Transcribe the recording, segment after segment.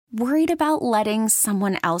Worried about letting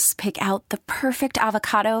someone else pick out the perfect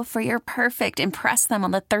avocado for your perfect impress them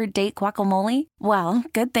on the third date guacamole? Well,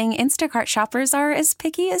 good thing Instacart shoppers are as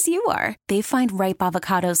picky as you are. They find ripe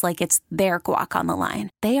avocados like it's their guac on the line.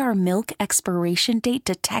 They are milk expiration date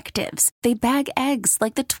detectives. They bag eggs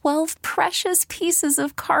like the 12 precious pieces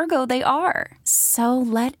of cargo they are. So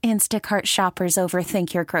let Instacart shoppers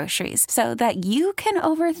overthink your groceries so that you can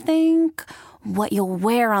overthink what you'll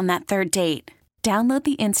wear on that third date. Download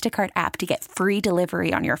the Instacart app to get free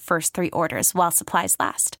delivery on your first 3 orders while supplies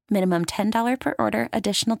last. Minimum $10 per order.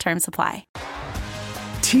 Additional terms apply.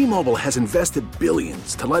 T-Mobile has invested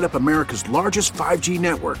billions to light up America's largest 5G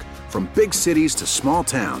network, from big cities to small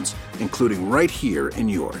towns, including right here in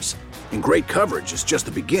yours. And great coverage is just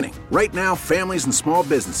the beginning. Right now, families and small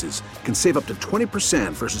businesses can save up to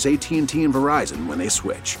 20% versus AT&T and Verizon when they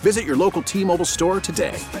switch. Visit your local T-Mobile store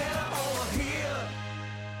today.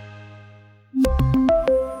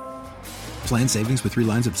 Plan savings with 3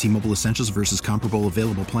 lines of T-Mobile Essentials versus comparable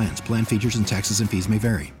available plans. Plan features and taxes and fees may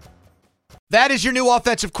vary. That is your new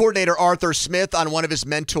offensive coordinator, Arthur Smith, on one of his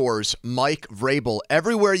mentors, Mike Vrabel.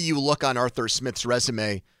 Everywhere you look on Arthur Smith's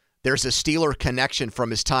resume, there's a Steeler connection from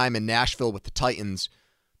his time in Nashville with the Titans.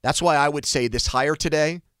 That's why I would say this hire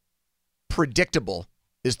today, predictable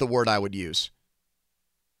is the word I would use.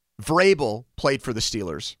 Vrabel played for the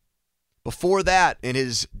Steelers. Before that, in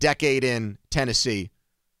his decade in Tennessee,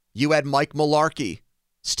 you had Mike Mularkey,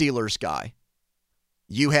 Steelers guy.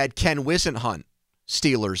 You had Ken Wisenhunt,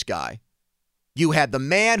 Steelers guy. You had the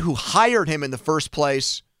man who hired him in the first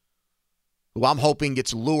place, who I'm hoping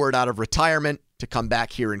gets lured out of retirement to come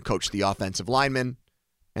back here and coach the offensive linemen,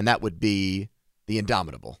 and that would be the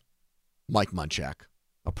indomitable Mike Munchak,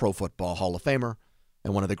 a Pro Football Hall of Famer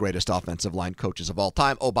and one of the greatest offensive line coaches of all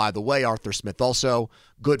time. Oh, by the way, Arthur Smith also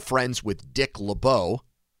good friends with Dick LeBeau.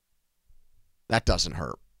 That doesn't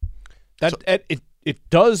hurt. It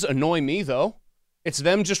does annoy me, though. It's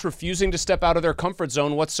them just refusing to step out of their comfort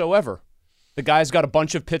zone whatsoever. The guy's got a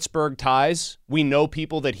bunch of Pittsburgh ties. We know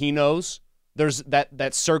people that he knows. There's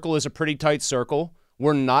that circle is a pretty tight circle.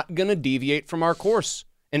 We're not going to deviate from our course.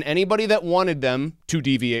 And anybody that wanted them to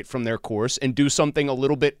deviate from their course and do something a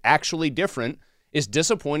little bit actually different is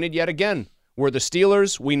disappointed yet again. We're the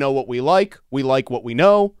Steelers. We know what we like what we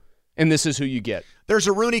know, and this is who you get. There's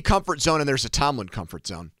a Rooney comfort zone and there's a Tomlin comfort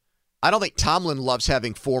zone. I don't think Tomlin loves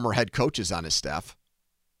having former head coaches on his staff.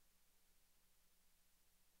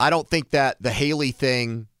 I don't think that the Haley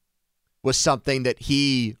thing was something that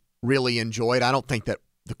he really enjoyed. I don't think that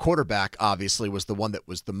the quarterback, obviously, was the one that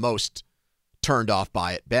was the most turned off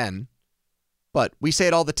by it, Ben. But we say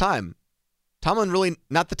it all the time. Tomlin really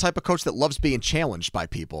not the type of coach that loves being challenged by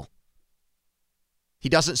people. He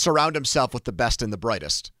doesn't surround himself with the best and the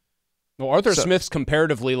brightest. Well, Arthur Smith's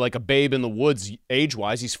comparatively like a babe in the woods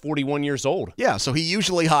age-wise. He's 41 years old. Yeah, so he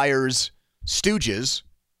usually hires stooges,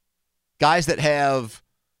 guys that have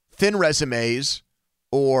thin resumes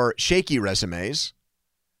or shaky resumes,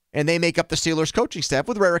 and they make up the Steelers coaching staff,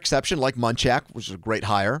 with rare exception like Munchak, which was a great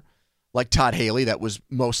hire, like Todd Haley, that was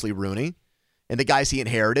mostly Rooney, and the guys he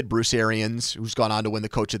inherited, Bruce Arians, who's gone on to win the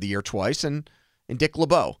Coach of the Year twice, and Dick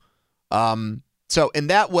LeBeau. So in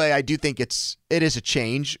that way, I do think it is a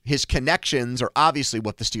change. His connections are obviously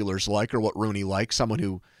what the Steelers like or what Rooney likes, someone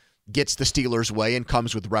who gets the Steelers' way and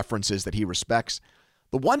comes with references that he respects.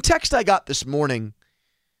 The one text I got this morning,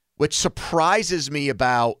 which surprises me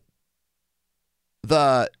about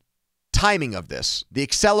the timing of this, the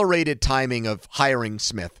accelerated timing of hiring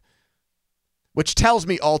Smith, which tells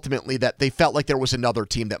me ultimately that they felt like there was another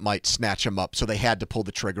team that might snatch him up, so they had to pull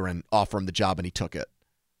the trigger and offer him the job, and he took it.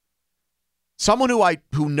 Someone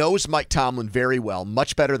who knows Mike Tomlin very well,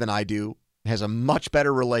 much better than I do, has a much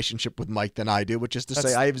better relationship with Mike than I do, which is to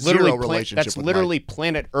say I have zero relationship with Mike. That's literally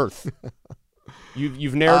planet Earth.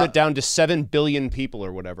 You've narrowed it down to 7 billion people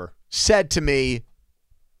or whatever. Said to me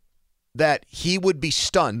that he would be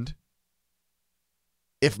stunned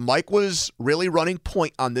if Mike was really running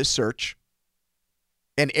point on this search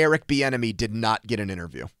and Eric Bieniemy did not get an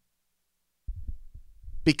interview.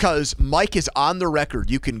 Because Mike is on the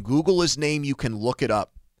record. You can Google his name. You can look it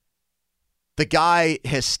up. The guy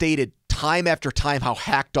has stated time after time how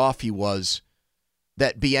hacked off he was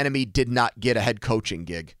that Bieniemy did not get a head coaching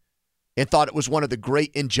gig and thought it was one of the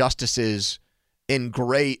great injustices and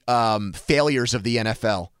great failures of the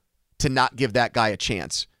NFL to not give that guy a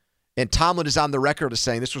chance. And Tomlin is on the record as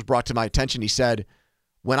saying, this was brought to my attention, he said,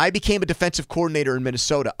 when I became a defensive coordinator in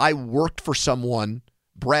Minnesota, I worked for someone,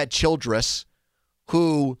 Brad Childress,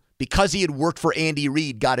 who, because he had worked for Andy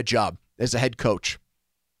Reid, got a job as a head coach.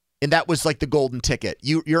 And that was like the golden ticket.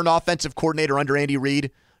 You're an offensive coordinator under Andy Reid,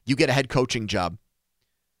 you get a head coaching job.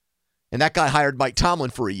 And that guy hired Mike Tomlin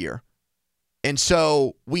for a year. And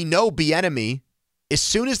so we know Bieniemy, as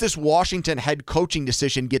soon as this Washington head coaching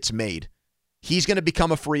decision gets made, he's going to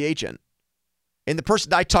become a free agent. And the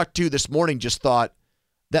person I talked to this morning just thought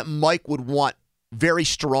that Mike would want very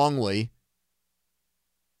strongly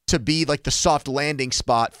to be like the soft landing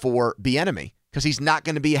spot for Bieniemy because he's not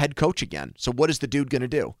going to be a head coach again. So what is the dude going to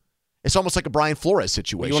do? It's almost like a Brian Flores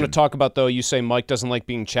situation. You want to talk about, though, you say Mike doesn't like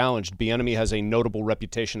being challenged. Bieniemy has a notable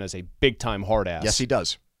reputation as a big-time hard ass. Yes, he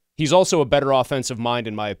does. He's also a better offensive mind,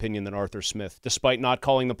 in my opinion, than Arthur Smith. Despite not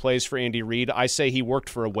calling the plays for Andy Reid, I say he worked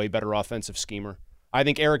for a way better offensive schemer. I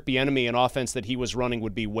think Eric Bieniemy, an offense that he was running,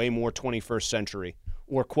 would be way more 21st century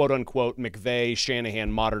or quote-unquote McVay,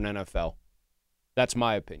 Shanahan, modern NFL. That's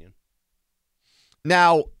my opinion.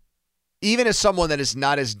 Now, even as someone that is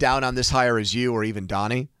not as down on this hire as you or even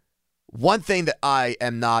Donnie, one thing that I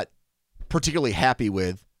am not particularly happy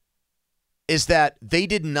with is that they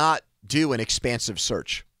did not do an expansive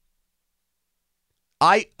search.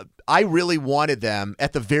 I really wanted them,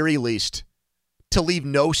 at the very least, to leave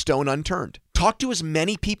no stone unturned. Talk to as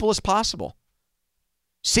many people as possible.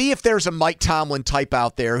 See if there's a Mike Tomlin type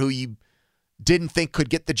out there who you didn't think could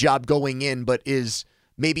get the job going in, but is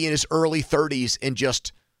maybe in his early 30s and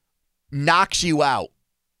just knocks you out.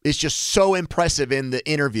 Is just so impressive in the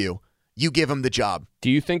interview. You give him the job.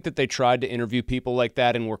 Do you think that they tried to interview people like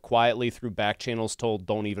that and were quietly through back channels told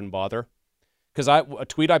don't even bother? Because a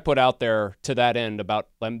tweet I put out there to that end about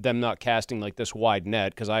them not casting like this wide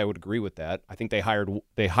net, because I would agree with that. I think they hired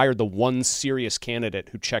the one serious candidate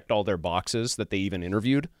who checked all their boxes that they even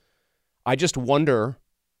interviewed. I just wonder,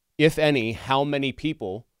 if any, how many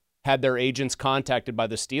people had their agents contacted by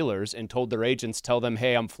the Steelers and told their agents, tell them,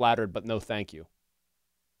 hey, I'm flattered, but no thank you.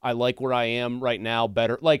 I like where I am right now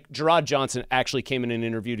better. Like, Gerard Johnson actually came in and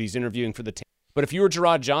interviewed. He's interviewing for the team. But if you were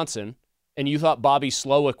Gerard Johnson and you thought Bobby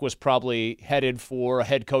Slowick was probably headed for a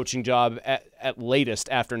head coaching job at latest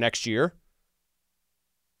after next year,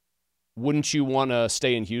 wouldn't you want to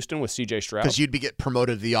stay in Houston with C.J. Stroud? Because you'd get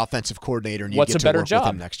promoted to the offensive coordinator and you'd What's get a better to work job? with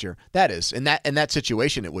him next year. That is. In that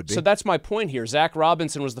situation, it would be. So that's my point here. Zach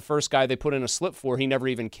Robinson was the first guy they put in a slip for. He never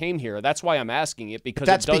even came here. That's why I'm asking it.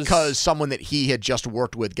 Because because someone that he had just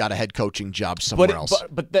worked with got a head coaching job somewhere else.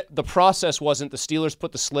 But the process wasn't the Steelers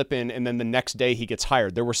put the slip in and then the next day he gets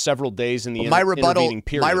hired. There were several days in the intervening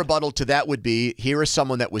period. My rebuttal to that would be, here is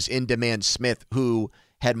someone that was in demand, Smith, who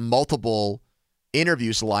had multiple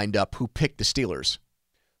interviews lined up, who picked the Steelers.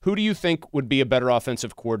 Who do you think would be a better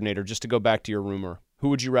offensive coordinator, just to go back to your rumor? Who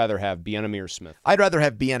would you rather have, Bieniemy or Smith? I'd rather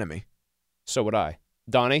have Bieniemy. So would I.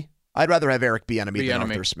 Donnie? I'd rather have Eric Bieniemy than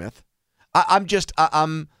Arthur Smith.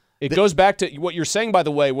 It goes back to what you're saying, by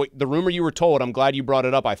the way, the rumor you were told. I'm glad you brought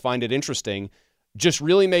it up. I find it interesting. Just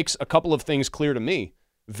really makes a couple of things clear to me.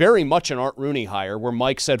 Very much an Art Rooney hire where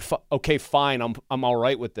Mike said, okay, fine, I'm all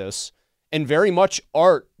right with this. And very much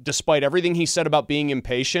Art, despite everything he said about being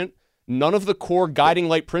impatient, none of the core guiding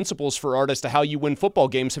light principles for Art as to how you win football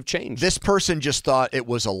games have changed. This person just thought it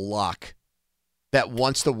was a lock that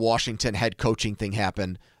once the Washington head coaching thing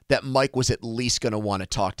happened, that Mike was at least going to want to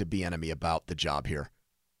talk to Bieniemy about the job here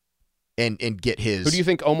and get his. Who do you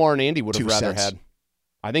think Omar and Andy would have rather cents. had?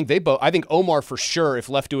 I think Omar, for sure, if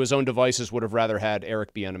left to his own devices, would have rather had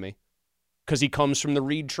Eric Bieniemy because he comes from the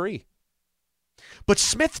Reed tree. But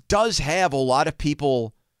Smith does have a lot of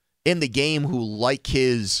people in the game who like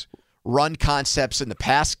his run concepts in the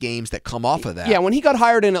past games that come off of that. Yeah, when he got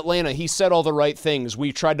hired in Atlanta, he said all the right things.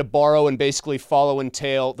 We tried to borrow and basically follow and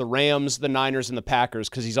tail the Rams, the Niners, and the Packers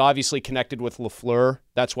because he's obviously connected with LaFleur.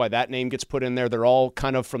 That's why that name gets put in there. They're all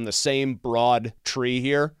kind of from the same broad tree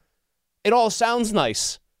here. It all sounds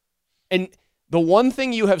nice. And the one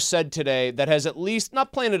thing you have said today that has at least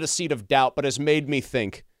not planted a seed of doubt, but has made me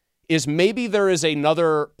think, is maybe there is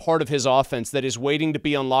another part of his offense that is waiting to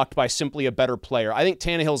be unlocked by simply a better player. I think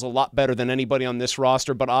Tannehill's a lot better than anybody on this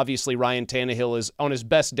roster, but obviously Ryan Tannehill is, on his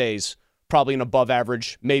best days, probably an above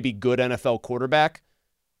average, maybe good NFL quarterback.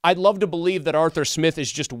 I'd love to believe that Arthur Smith is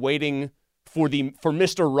just waiting for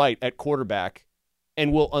Mr. Right at quarterback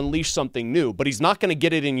and will unleash something new, but he's not going to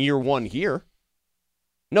get it in year one here.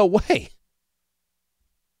 No way.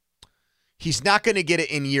 He's not going to get it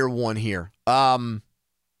in year one here.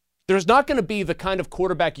 There's not going to be the kind of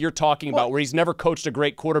quarterback you're talking about where he's never coached a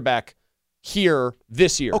great quarterback here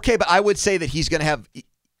this year. Okay, but I would say that he's going to have,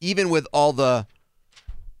 even with all the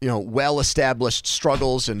well-established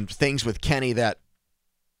struggles and things with Kenny that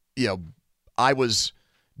I was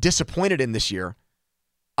disappointed in this year,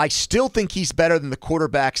 I still think he's better than the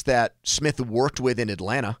quarterbacks that Smith worked with in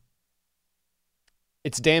Atlanta.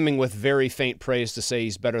 It's damning with very faint praise to say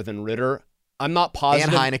he's better than Ritter. I'm not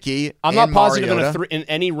positive. And Heineke. I'm not positive Mariota. in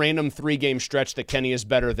any random 3-game stretch that Kenny is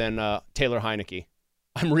better than Taylor Heineke.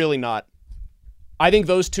 I'm really not. I think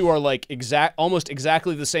those two are like almost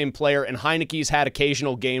exactly the same player, and Heineke's had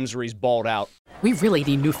occasional games where he's balled out. We really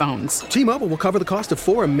need new phones. T-Mobile will cover the cost of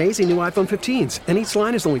 4 amazing new iPhone 15s, and each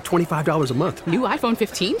line is only $25 a month. New iPhone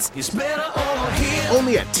 15s? It's better over here.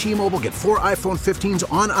 Only at T-Mobile, get 4 iPhone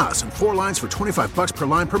 15s on us and 4 lines for $25 per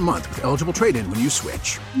line per month with eligible trade-in when you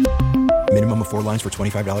switch. Minimum of 4 lines for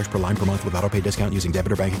 $25 per line per month with autopay discount using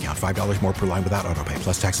debit or bank account. $5 more per line without autopay,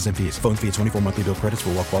 plus taxes and fees. Phone fee at 24 monthly bill credits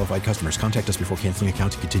for well-qualified customers. Contact us before canceling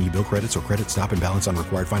account to continue bill credits or credit stop and balance on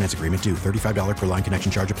required finance agreement due. $35 per line connection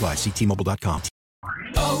charge applies. See T-Mobile.com.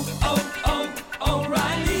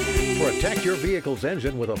 O'Reilly. Protect your vehicle's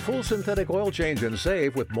engine with a full synthetic oil change and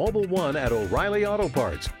save with Mobile One at O'Reilly Auto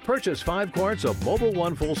Parts. Purchase 5 quarts of Mobile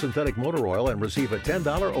One full synthetic motor oil and receive a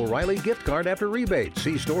 $10 O'Reilly gift card after rebate.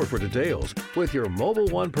 See store for details. With your Mobile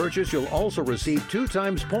One purchase, you'll also receive 2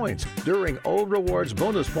 times points during O Rewards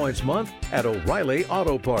Bonus Points Month at O'Reilly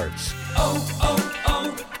Auto Parts.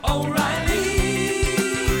 O'Reilly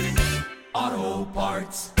Auto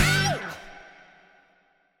Parts.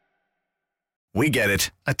 We get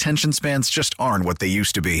it. Attention spans just aren't what they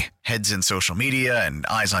used to be. Heads in social media and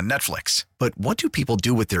eyes on Netflix. But what do people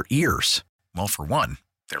do with their ears? Well, for one,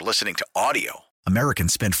 they're listening to audio.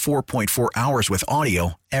 Americans spend 4.4 hours with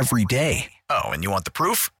audio every day. Oh, and you want the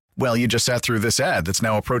proof? Well, you just sat through this ad that's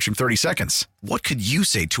now approaching 30 seconds. What could you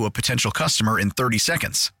say to a potential customer in 30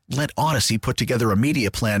 seconds? Let Odyssey put together a media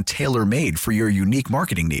plan tailor-made for your unique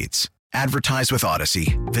marketing needs. Advertise with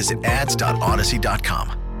Odyssey. Visit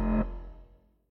ads.odyssey.com.